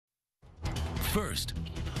First,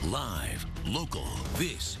 live, local,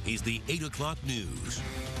 this is the 8 o'clock news.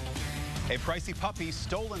 A pricey puppy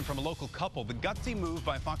stolen from a local couple. The gutsy move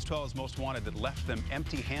by Fox 12's Most Wanted that left them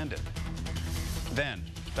empty-handed. Then,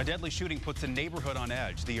 a deadly shooting puts a neighborhood on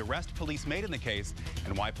edge. The arrest police made in the case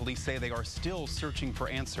and why police say they are still searching for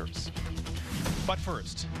answers. But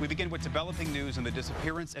first, we begin with developing news on the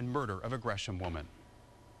disappearance and murder of a Gresham woman.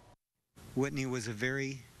 Whitney was a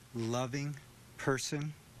very loving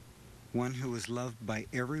person, one who was loved by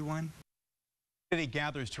everyone. Today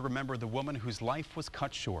gathers to remember the woman whose life was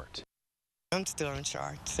cut short. I'm still in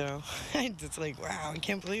shock, so I'm just like, wow, I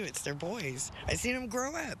can't believe it's their boys. I seen them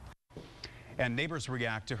grow up. And neighbors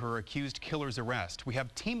react to her accused killer's arrest. We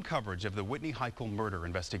have team coverage of the Whitney Heichel murder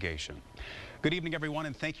investigation. Good evening, everyone,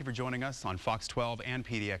 and thank you for joining us on Fox 12 and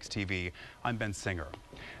PDX TV. I'm Ben Singer.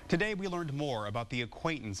 Today, we learned more about the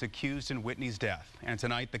acquaintance accused in Whitney's death. And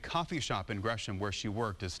tonight, the coffee shop in Gresham where she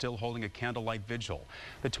worked is still holding a candlelight vigil.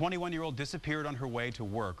 The 21-year-old disappeared on her way to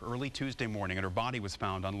work early Tuesday morning, and her body was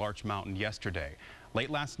found on Larch Mountain yesterday. Late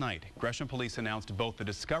last night, Gresham police announced both the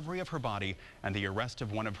discovery of her body and the arrest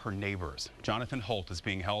of one of her neighbors. Jonathan Holt is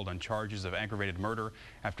being held on charges of aggravated murder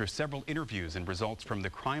after several interviews and results from the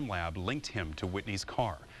crime lab linked him to Whitney's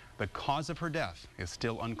car. The cause of her death is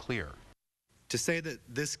still unclear. To say that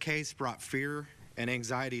this case brought fear and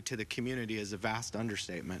anxiety to the community is a vast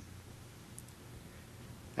understatement.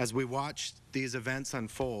 As we watched these events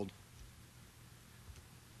unfold,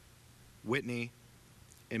 Whitney,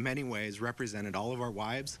 in many ways, represented all of our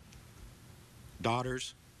wives,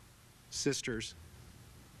 daughters, sisters,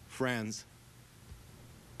 friends,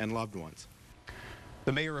 and loved ones.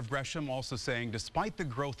 The mayor of Gresham also saying, despite the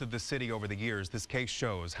growth of the city over the years, this case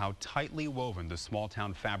shows how tightly woven the small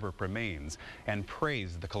town fabric remains, and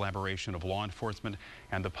praised the collaboration of law enforcement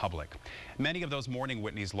and the public. Many of those mourning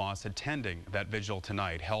Whitney's loss attending that vigil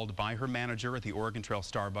tonight, held by her manager at the Oregon Trail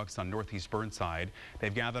Starbucks on Northeast Burnside.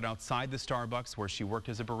 They've gathered outside the Starbucks where she worked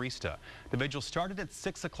as a barista. The vigil started at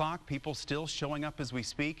 6 o'clock. People still showing up as we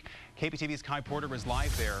speak. KPTV's Kai Porter is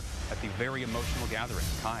live there at the very emotional gathering.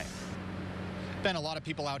 Kai. Ben, a lot of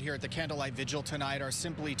people out here at the candlelight vigil tonight are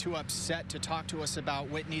simply too upset to talk to us about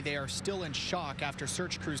Whitney. They are still in shock after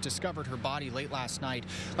search crews discovered her body late last night.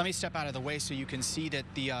 Let me step out of the way so you can see that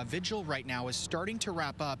the vigil right now is starting to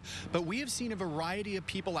wrap up. But we have seen a variety of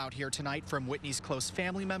people out here tonight, from Whitney's close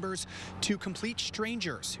family members to complete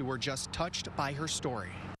strangers who were just touched by her story.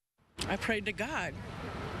 I prayed to God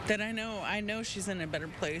that I know she's in a better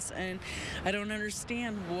place, and I don't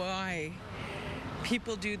understand why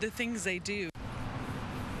people do the things they do.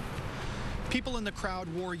 People in the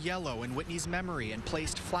crowd wore yellow in Whitney's memory and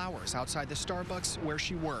placed flowers outside the Starbucks where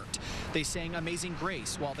she worked. They sang Amazing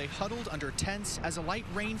Grace while they huddled under tents as a light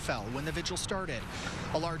rain fell when the vigil started.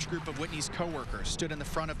 A large group of Whitney's co-workers stood in the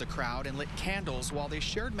front of the crowd and lit candles while they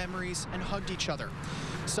shared memories and hugged each other.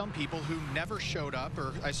 Some people who never showed up,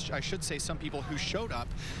 or I should say some people who showed up,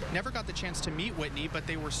 never got the chance to meet Whitney, but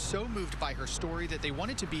they were so moved by her story that they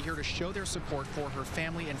wanted to be here to show their support for her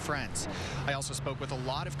family and friends. I also spoke with a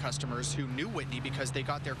lot of customers who knew Whitney because they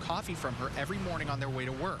got their coffee from her every morning on their way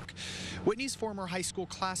to work. Whitney's former high school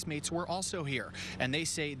classmates were also here, and they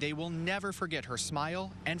say they will never forget her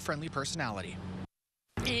smile and friendly personality.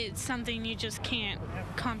 It's something you just can't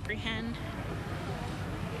comprehend.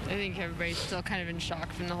 I think everybody's still kind of in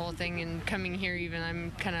shock from the whole thing, and coming here even,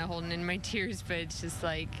 I'm kind of holding in my tears, but it's just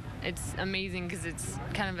like, it's amazing because it's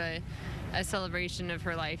kind of a celebration of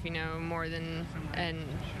her life, you know, more than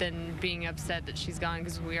being upset that she's gone,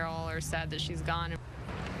 because we all are sad that she's gone.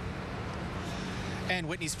 And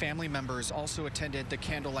Whitney's family members also attended the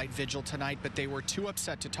candlelight vigil tonight, but they were too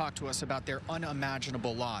upset to talk to us about their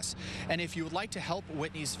unimaginable loss. And if you would like to help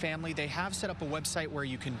Whitney's family, they have set up a website where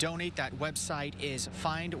you can donate. That website is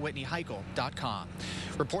findwhitneyheichel.com.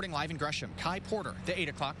 Reporting live in Gresham, Kai Porter, the 8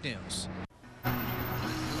 o'clock news.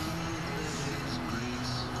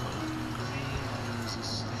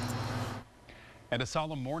 And a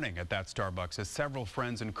solemn mourning at that Starbucks as several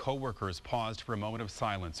friends and co-workers paused for a moment of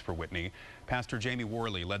silence for Whitney. Pastor Jamie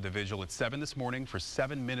Worley led the vigil at 7 this morning for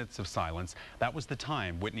 7 minutes of silence. That was the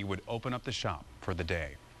time Whitney would open up the shop for the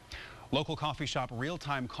day. Local coffee shop Real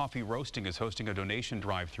Time Coffee Roasting is hosting a donation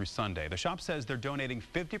drive through Sunday. The shop says they're donating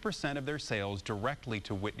 50% of their sales directly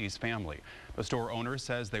to Whitney's family. The store owner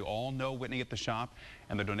says they all know Whitney at the shop,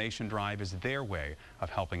 and the donation drive is their way of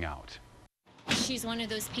helping out. She's one of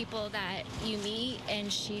those people that you meet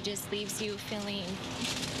and she just leaves you feeling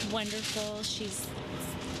wonderful. She's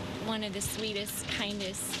one of the sweetest,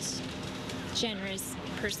 kindest, generous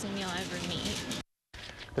person you'll ever meet.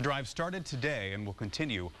 The drive started today and will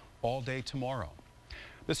continue all day tomorrow.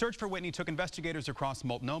 The search for Whitney took investigators across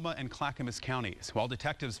Multnomah and Clackamas counties. While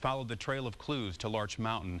detectives followed the trail of clues to Larch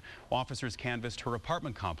Mountain, officers canvassed her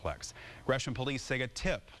apartment complex. Gresham police say a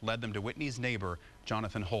tip led them to Whitney's neighbor,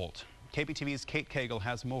 Jonathan Holt. KPTV's Kate Cagle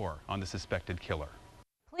has more on the suspected killer.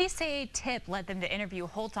 Police say a tip led them to interview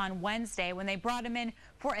Holt on Wednesday. When they brought him in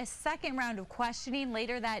for a second round of questioning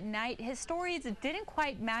later that night, his stories didn't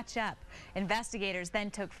quite match up. Investigators then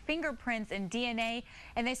took fingerprints and DNA,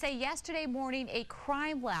 and they say yesterday morning a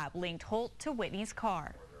crime lab linked Holt to Whitney's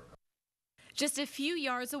car. Just a few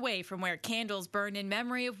yards away from where candles burn in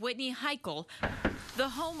memory of Whitney Heichel, the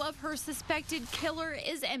home of her suspected killer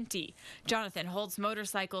is empty. Jonathan Holt's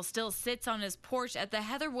motorcycle still sits on his porch at the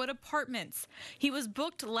Heatherwood Apartments. He was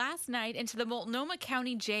booked last night into the Multnomah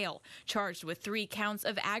County Jail, charged with 3 counts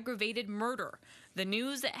of aggravated murder. The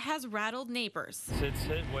news has rattled neighbors. It's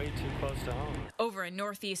hit way too close to home. Over in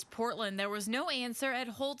Northeast Portland, there was no answer at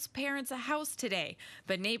Holt's parents' house today,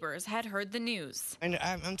 but neighbors had heard the news. And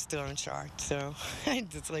I'm still in shock, so I'm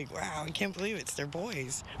just like, wow, I can't believe it's their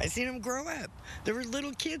boys. I seen them grow up. They were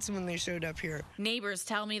little kids when they showed up here. Neighbors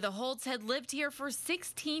tell me the Holts had lived here for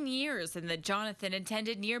 16 years and that Jonathan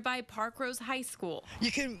attended nearby Parkrose High School.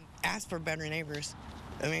 You can ask for better neighbors.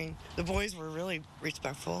 I mean, the boys were really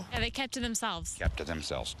respectful. Yeah, they kept to themselves. Kept to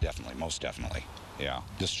themselves, definitely, most definitely. Yeah,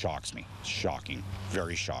 this shocks me. Shocking,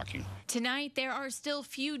 very shocking. Tonight, there are still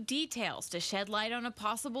few details to shed light on a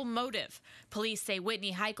possible motive. Police say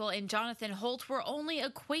Whitney Heichel and Jonathan Holt were only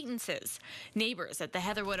acquaintances. Neighbors at the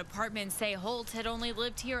Heatherwood Apartments say Holt had only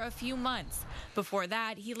lived here a few months. Before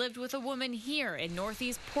that, he lived with a woman here in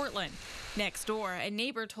Northeast Portland. Next door, a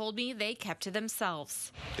neighbor told me they kept to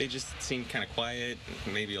themselves. They just seemed kind of quiet,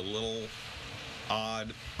 maybe a little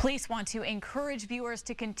odd. Police want to encourage viewers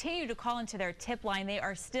to continue to call into their tip line. They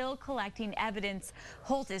are still collecting evidence.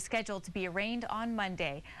 Holt is scheduled to be arraigned on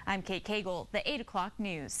Monday. I'm Kate Cagle, the 8 o'clock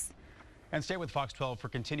news. And stay with Fox 12 for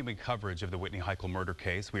continuing coverage of the Whitney Heichel murder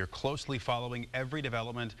case. We are closely following every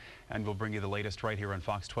development, and we'll bring you the latest right here on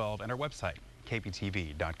Fox 12 and our website,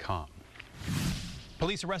 kptv.com.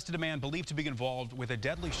 Police arrested a man believed to be involved with a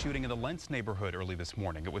deadly shooting in the Lentz neighborhood early this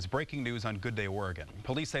morning. It was breaking news on Good Day, Oregon.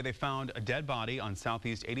 Police say they found a dead body on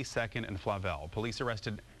Southeast 82nd and Flavel. Police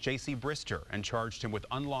arrested J.C. Brister and charged him with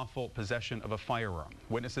unlawful possession of a firearm.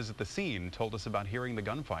 Witnesses at the scene told us about hearing the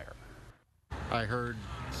gunfire. I heard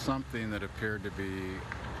something that appeared to be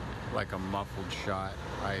like a muffled shot.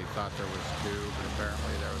 I thought there was 2, but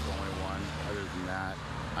apparently there was only 1. Other than that,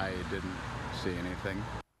 I didn't see anything.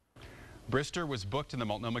 Brister was booked in the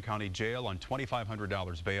Multnomah County Jail on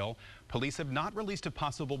 $2,500 bail. Police have not released a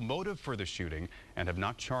possible motive for the shooting and have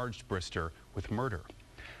not charged Brister with murder.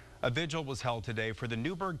 A vigil was held today for the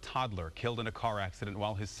Newburgh toddler killed in a car accident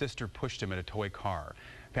while his sister pushed him in a toy car.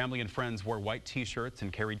 Family and friends wore white T-shirts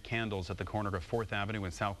and carried candles at the corner of 4th Avenue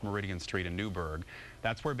and South Meridian Street in Newburgh.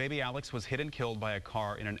 That's where baby Alex was hit and killed by a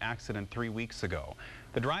car in an accident 3 weeks ago.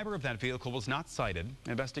 The driver of that vehicle was not cited.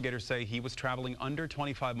 Investigators say he was traveling under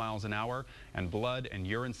 25 miles an hour, and blood and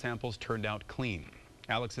urine samples turned out clean.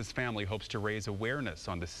 Alex's family hopes to raise awareness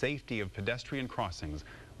on the safety of pedestrian crossings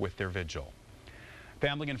with their vigil.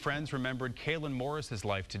 Family and friends remembered Kaylin Morris's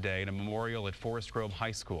life today in a memorial at Forest Grove High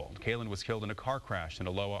School. Kaylin was killed in a car crash in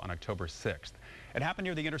Aloha on October 6th. It happened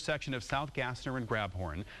near the intersection of South Gassner and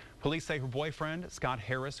Grabhorn. Police say her boyfriend, Scott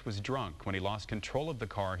Harris, was drunk when he lost control of the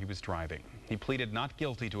car he was driving. He pleaded not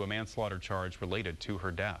guilty to a manslaughter charge related to her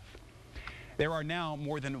death. There are now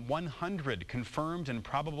more than 100 confirmed and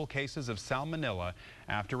probable cases of salmonella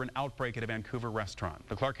after an outbreak at a Vancouver restaurant.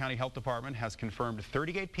 The Clark County Health Department has confirmed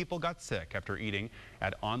 38 people got sick after eating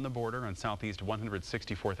at On the Border on Southeast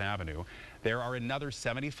 164th Avenue. There are another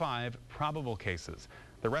 75 probable cases.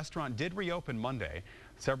 The restaurant did reopen Monday.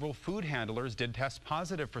 Several food handlers did test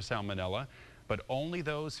positive for salmonella, but only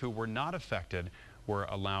those who were not affected were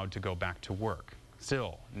allowed to go back to work.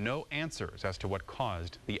 Still, no answers as to what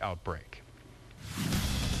caused the outbreak.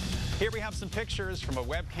 Here we have some pictures from a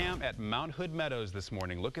webcam at Mount Hood Meadows this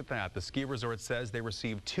morning. Look at that. The ski resort says they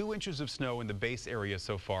received 2 inches of snow in the base area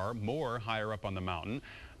so far, more higher up on the mountain.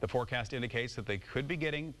 The forecast indicates that they could be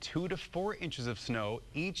getting 2 to 4 inches of snow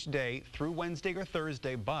each day through Wednesday or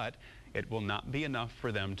Thursday, but it will not be enough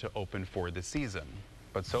for them to open for the season.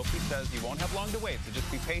 But Sophie says you won't have long to wait, so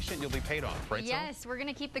just be patient. You'll be paid off, right? Yes, we're going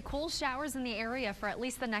to keep the cool showers in the area for at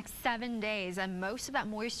least the next 7 days, and most of that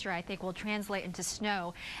moisture, I think, will translate into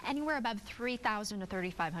snow anywhere above 3,000 to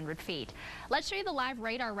 3,500 feet. Let's show you the live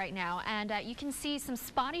radar right now, and you can see some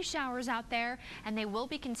spotty showers out there, and they will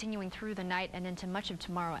be continuing through the night and into much of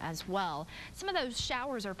tomorrow as well. Some of those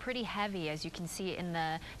showers are pretty heavy, as you can see in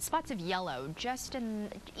the spots of yellow, just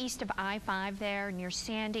east of I-5 there near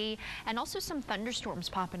Sandy, and also some thunderstorms thunderstorms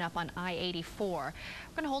popping up on I-84. We're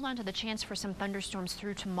going to hold on to the chance for some thunderstorms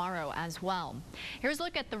through tomorrow as well. Here's a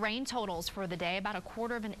look at the rain totals for the day. About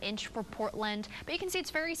 1/4 of an inch for Portland, but you can see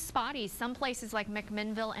it's very spotty. Some places like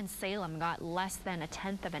McMinnville and Salem got less than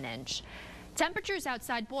 1/10 of an inch. Temperatures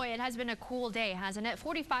outside, boy, it has been a cool day, hasn't it?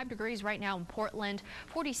 45 degrees right now in Portland,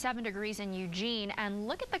 47 degrees in Eugene, and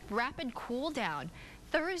look at the rapid cool down.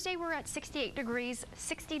 Thursday, we're at 68 degrees,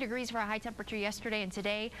 60 degrees for a high temperature yesterday, and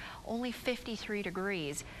today, only 53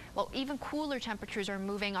 degrees. Well, even cooler temperatures are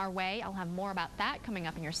moving our way. I'll have more about that coming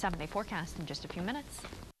up in your 7-day forecast in just a few minutes.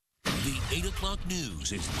 The 8 o'clock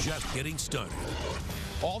news is just getting started.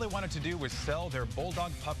 All they wanted to do was sell their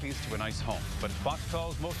bulldog puppies to a nice home, but Fox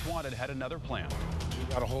 12's Most Wanted had another plan.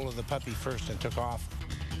 We got a hold of the puppy first and took off.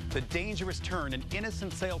 The dangerous turn an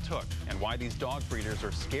innocent sale took, and why these dog breeders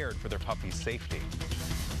are scared for their puppies' safety.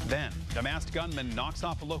 Then, a masked gunman knocks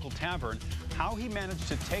off a local tavern, how he managed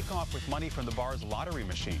to take off with money from the bar's lottery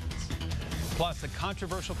machines. Plus, a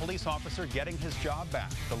controversial police officer getting his job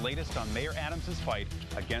back. The latest on Mayor Adams' fight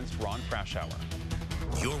against Ron Frashour.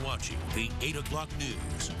 You're watching the 8 o'clock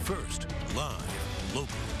news. First, live,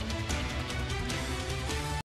 local.